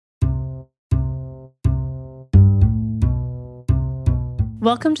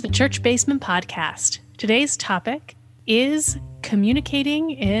Welcome to the Church Basement Podcast. Today's topic is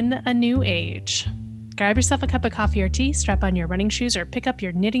communicating in a new age. Grab yourself a cup of coffee or tea, strap on your running shoes, or pick up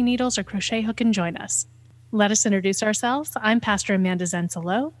your knitting needles or crochet hook and join us. Let us introduce ourselves. I'm Pastor Amanda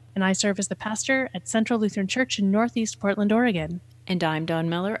Zensalo, and I serve as the pastor at Central Lutheran Church in Northeast Portland, Oregon. And I'm Dawn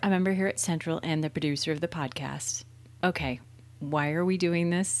Miller, a member here at Central and the producer of the podcast. Okay, why are we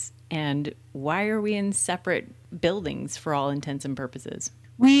doing this? And why are we in separate buildings for all intents and purposes?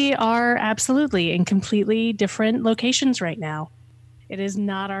 We are absolutely in completely different locations right now. It is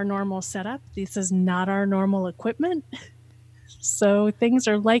not our normal setup. This is not our normal equipment. So things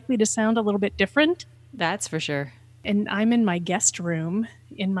are likely to sound a little bit different. That's for sure. And I'm in my guest room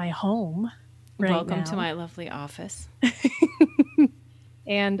in my home right Welcome now. to my lovely office.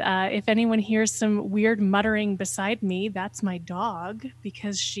 And if anyone hears some weird muttering beside me, that's my dog,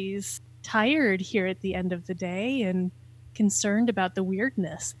 because she's tired here at the end of the day and concerned about the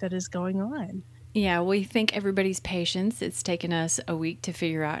weirdness that is going on. Yeah, we thank everybody's patience. It's taken us a week to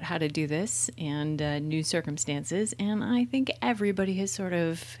figure out how to do this and new circumstances. And I think everybody has sort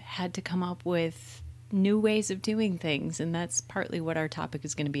of had to come up with new ways of doing things. And that's partly what our topic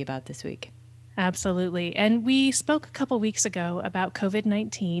is going to be about this week. Absolutely. And we spoke a couple weeks ago about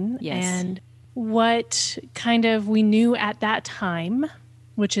COVID-19 Yes. and what kind of we knew at that time,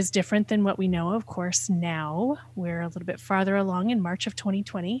 which is different than what we know, of course, now. We're a little bit farther along in March of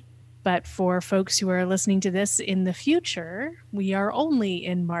 2020. But for folks who are listening to this in the future, we are only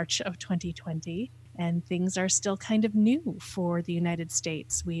in March of 2020, and things are still kind of new for the United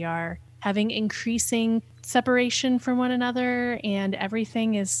States. We are having increasing separation from one another, and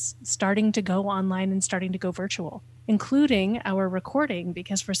everything is starting to go online and starting to go virtual, including our recording,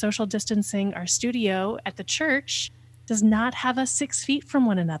 because for social distancing, our studio at the church does not have us 6 feet from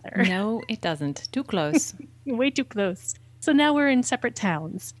one another. No, it doesn't. Too close. Way too close. So now we're in separate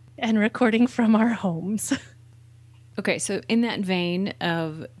towns and recording from our homes. Okay, so in that vein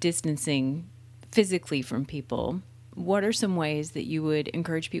of distancing physically from people, what are some ways that you would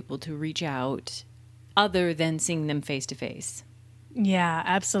encourage people to reach out other than seeing them face to face? Yeah,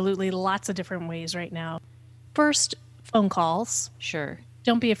 absolutely. Lots of different ways right now. First, phone calls. Sure.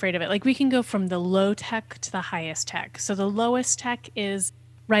 Don't be afraid of it. Like, we can go from the low tech to the highest tech. So the lowest tech is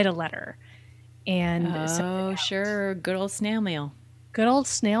write a letter and send it Oh, out. sure. Good old snail mail. Good old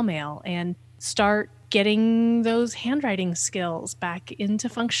snail mail, and start getting those handwriting skills back into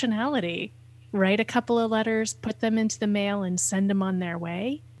functionality. Write a couple of letters, put them into the mail, and send them on their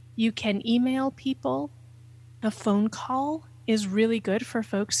way. You can email people. A phone call is really good for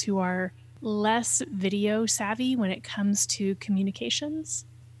folks who are less video savvy when it comes to communications.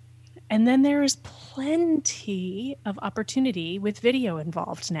 And then there is plenty of opportunity with video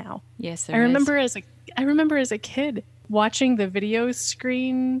involved now. Yes, I remember as a kid watching the video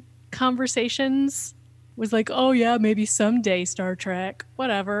screen conversations was like, oh yeah, maybe someday Star Trek,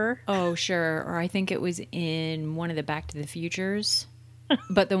 whatever. Oh, sure. Or I think it was in one of the Back to the Futures.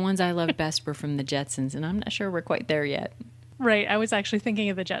 But the ones I loved best were from the Jetsons, and I'm not sure we're quite there yet. Right, I was actually thinking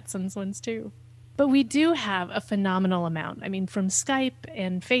of the Jetsons ones too. But we do have a phenomenal amount. I mean, from Skype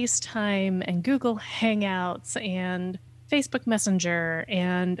and FaceTime and Google Hangouts and Facebook Messenger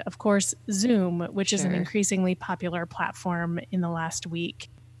and, of course, Zoom, which is an Sure. increasingly popular platform in the last week.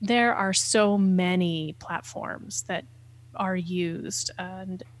 There are so many platforms that are used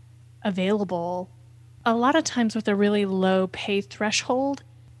and available, a lot of times with a really low pay threshold,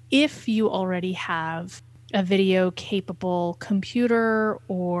 if you already have a video capable computer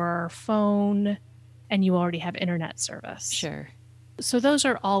or phone and you already have internet service. Sure. So those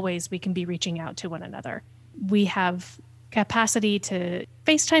are all ways we can be reaching out to one another. We have capacity to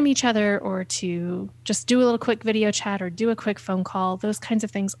FaceTime each other or to just do a little quick video chat or do a quick phone call. Those kinds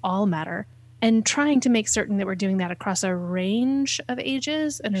of things all matter. And trying to make certain that we're doing that across a range of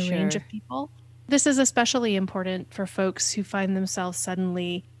ages and a range Sure. of people. This is especially important for folks who find themselves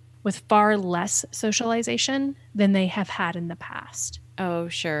suddenly with far less socialization than they have had in the past. Oh,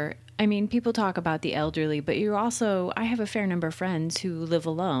 sure. I mean, people talk about the elderly, but I have a fair number of friends who live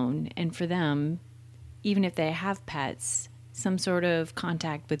alone, and for them, even if they have pets, some sort of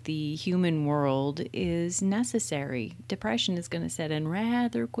contact with the human world is necessary. Depression is going to set in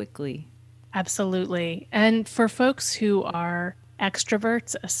rather quickly. Absolutely. And for folks who are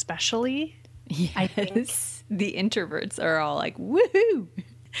extroverts especially, I think Yes. The introverts are all like, woohoo!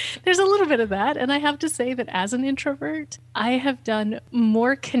 there's a little bit of that. And I have to say that as an introvert, I have done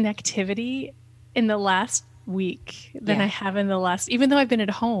more connectivity in the last week than Yeah. I have in the last, even though I've been at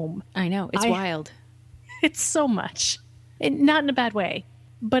home. I know. It's wild. It's so much. And not in a bad way,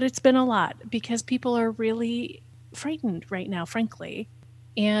 but it's been a lot because people are really frightened right now, frankly.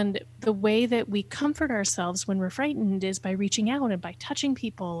 And the way that we comfort ourselves when we're frightened is by reaching out and by touching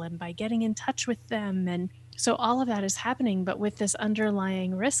people and by getting in touch with them. And so all of that is happening, but with this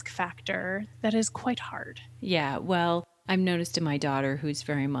underlying risk factor that is quite hard. Yeah, well, I've noticed in my daughter, who's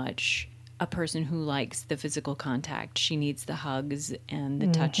very much a person who likes the physical contact. She needs the hugs and the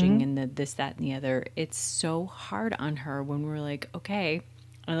touching and the this, that, and the other. It's so hard on her when we're like, okay,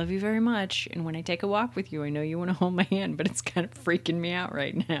 I love you very much. And when I take a walk with you, I know you want to hold my hand, but it's kind of freaking me out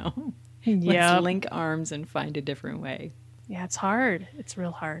right now. Let's link arms and find a different way. Yeah, it's hard. It's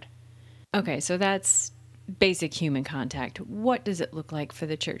real hard. Okay, so that's basic human contact. What does it look like for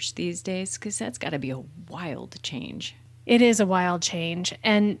the church these days? Because that's got to be a wild change. It is a wild change.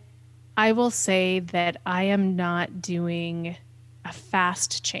 And I will say that I am not doing a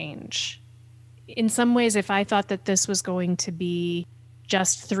fast change. In some ways, if I thought that this was going to be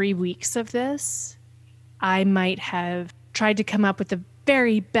just 3 weeks of this, I might have tried to come up with the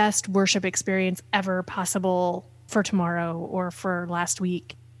very best worship experience ever possible for tomorrow or for last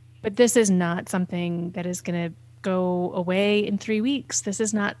week. But this is not something that is going to go away in 3 weeks. This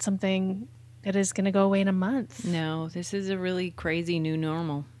is not something that is going to go away in a month. No, this is a really crazy new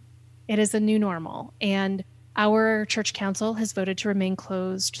normal. It is a new normal. And our church council has voted to remain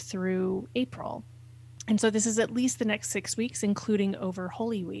closed through April. And so this is at least the next 6 weeks, including over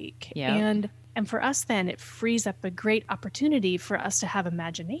Holy Week. Yeah. And for us then, it frees up a great opportunity for us to have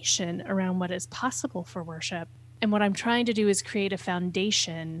imagination around what is possible for worship. And what I'm trying to do is create a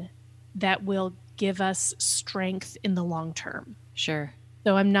foundation that will give us strength in the long term. Sure.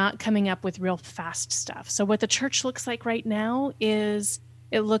 So I'm not coming up with real fast stuff. So what the church looks like right now is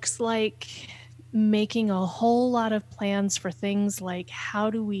it looks like making a whole lot of plans for things like how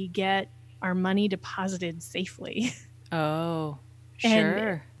do we get our money deposited safely? Oh,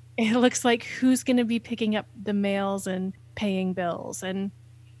 sure. And it looks like who's going to be picking up the mails and paying bills. And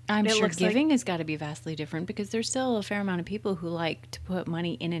I'm sure giving has got to be vastly different because there's still a fair amount of people who like to put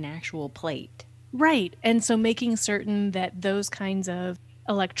money in an actual plate. Right. And so making certain that those kinds of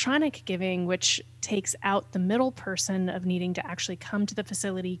electronic giving, which takes out the middle person of needing to actually come to the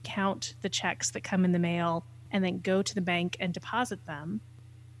facility, count the checks that come in the mail, and then go to the bank and deposit them,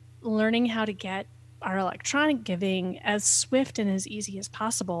 learning how to get our electronic giving as swift and as easy as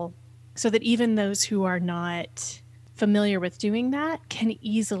possible so that even those who are not familiar with doing that can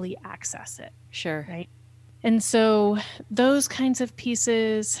easily access it. Sure. Right. And so those kinds of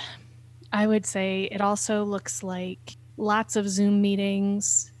pieces, I would say it also looks like lots of Zoom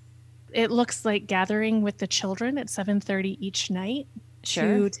meetings. It looks like gathering with the children at 7:30 each night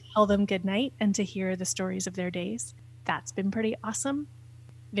to tell them good night and to hear the stories of their days. That's been pretty awesome.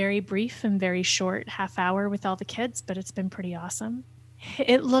 Very brief and very short half hour with all the kids, but it's been pretty awesome.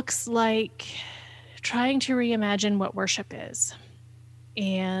 It looks like trying to reimagine what worship is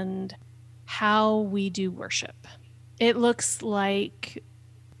and how we do worship. It looks like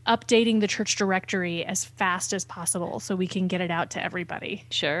updating the church directory as fast as possible so we can get it out to everybody.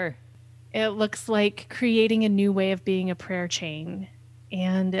 Sure. It looks like creating a new way of being a prayer chain.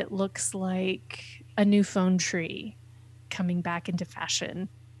 And it looks like a new phone tree coming back into fashion.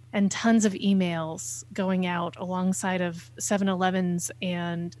 And tons of emails going out alongside of 7-Elevens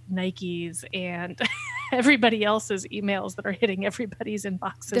and Nikes and everybody else's emails that are hitting everybody's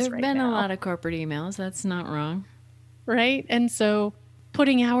inboxes right now. There have been a lot of corporate emails. That's not wrong. Right? And so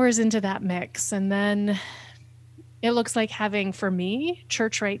putting hours into that mix. And then it looks like having, for me,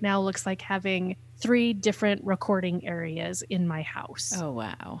 church right now looks like having 3 different recording areas in my house. Oh,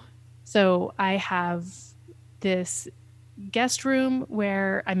 wow. So I have this guest room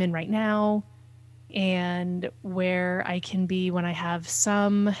where I'm in right now and where I can be when I have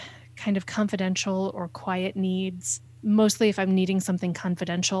some kind of confidential or quiet needs. Mostly if I'm needing something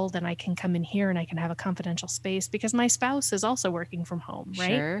confidential, then I can come in here and I can have a confidential space because my spouse is also working from home, right?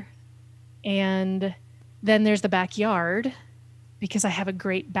 Sure. And then there's the backyard because I have a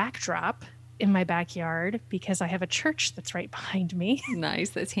great backdrop in my backyard because I have a church that's right behind me.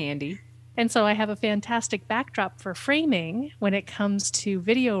 Nice. That's handy. And so I have a fantastic backdrop for framing when it comes to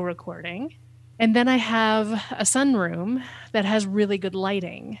video recording. And then I have a sunroom that has really good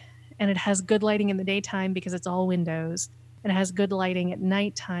lighting. And it has good lighting in the daytime because it's all windows. And it has good lighting at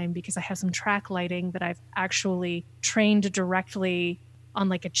nighttime because I have some track lighting that I've actually trained directly on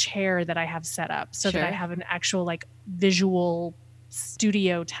like a chair that I have set up so that I have an actual like visual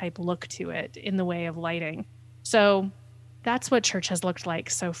studio type look to it in the way of lighting. So that's what church has looked like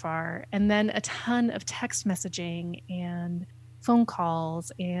so far. And then a ton of text messaging and phone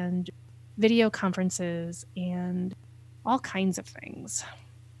calls and video conferences and all kinds of things.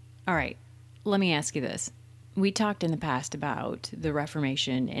 All right. Let me ask you this. We talked in the past about the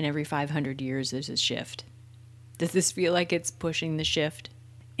Reformation, and every 500 years there's a shift. Does this feel like it's pushing the shift?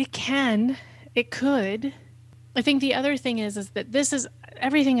 It can. It could. I think the other thing is that this is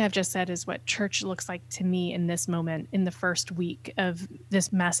everything I've just said is what church looks like to me in this moment, in the first week of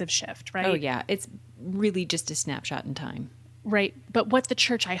this massive shift, right? Oh, yeah. It's really just a snapshot in time. Right. But what the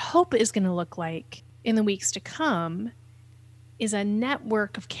church, I hope, is going to look like in the weeks to come is a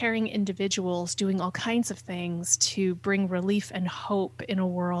network of caring individuals doing all kinds of things to bring relief and hope in a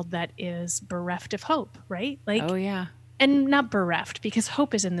world that is bereft of hope, right? Like, oh, yeah. And not bereft, because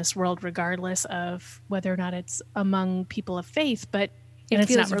hope is in this world regardless of whether or not it's among people of faith, but it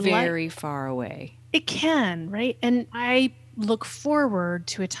feels very far away. It can, right? And I look forward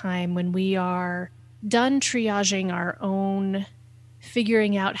to a time when we are done triaging our own,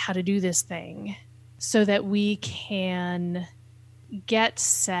 figuring out how to do this thing so that we can get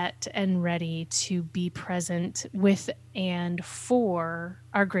set and ready to be present with and for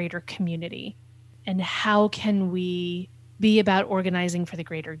our greater community. And how can we be about organizing for the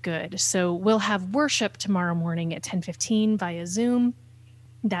greater good? So we'll have worship tomorrow morning at 10:15 via Zoom.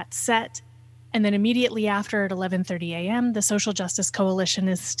 That's set. And then immediately after at 11:30 a.m., the Social Justice Coalition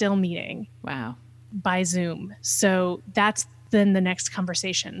is still meeting. Wow. By Zoom. So that's then the next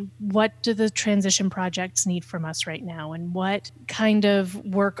conversation. What do the transition projects need from us right now? And what kind of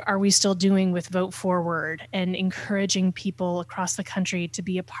work are we still doing with Vote Forward and encouraging people across the country to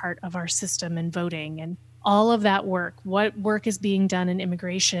be a part of our system and voting and all of that work? What work is being done in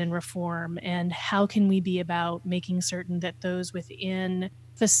immigration reform? And how can we be about making certain that those within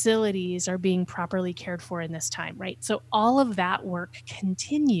facilities are being properly cared for in this time, right? So all of that work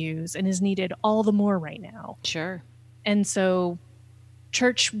continues and is needed all the more right now. Sure. And so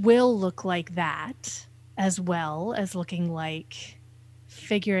church will look like that, as well as looking like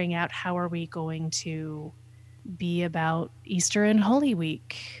figuring out how are we going to be about Easter and Holy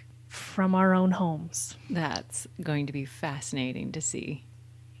Week from our own homes. That's going to be fascinating to see.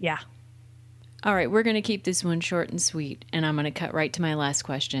 Yeah. All right, we're going to keep this one short and sweet, and I'm going to cut right to my last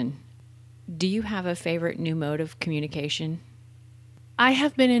question. Do you have a favorite new mode of communication? I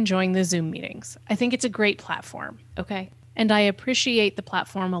have been enjoying the Zoom meetings. I think it's a great platform. Okay. And I appreciate the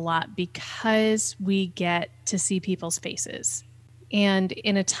platform a lot because we get to see people's faces. And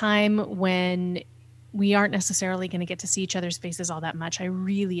in a time when we aren't necessarily going to get to see each other's faces all that much, I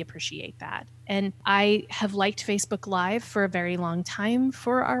really appreciate that. And I have liked Facebook Live for a very long time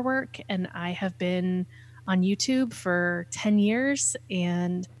for our work. And I have been on YouTube for 10 years.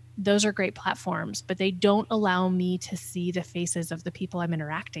 And those are great platforms, but they don't allow me to see the faces of the people I'm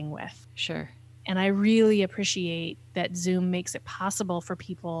interacting with. Sure. And I really appreciate that Zoom makes it possible for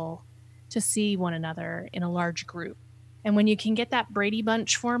people to see one another in a large group. And when you can get that Brady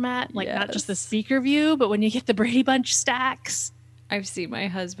Bunch format, like not just the speaker view, but when you get the Brady Bunch stacks. I've seen my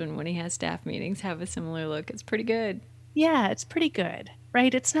husband, when he has staff meetings, have a similar look. It's pretty good. Yeah, it's pretty good,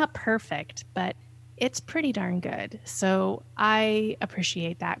 right? It's not perfect, but it's pretty darn good. So I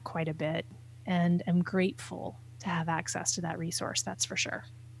appreciate that quite a bit and am grateful to have access to that resource, that's for sure.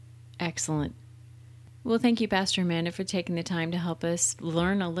 Excellent. Well, thank you, Pastor Amanda, for taking the time to help us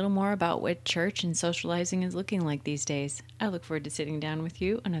learn a little more about what church and socializing is looking like these days. I look forward to sitting down with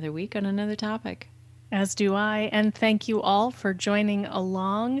you another week on another topic. As do I, and thank you all for joining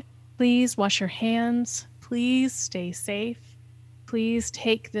along. Please wash your hands. Please stay safe. Please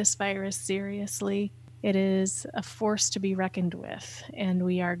take this virus seriously. It is a force to be reckoned with, and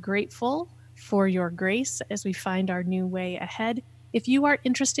we are grateful for your grace as we find our new way ahead. If you are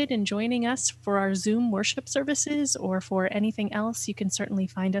interested in joining us for our Zoom worship services or for anything else, you can certainly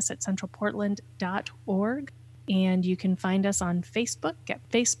find us at centralportland.org. And you can find us on Facebook at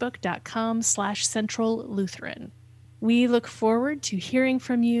facebook.com/Central Lutheran. We look forward to hearing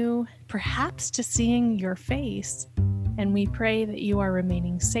from you, perhaps to seeing your face, and we pray that you are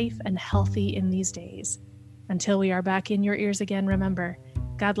remaining safe and healthy in these days. Until we are back in your ears again, remember,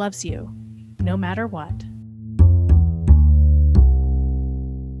 God loves you, no matter what.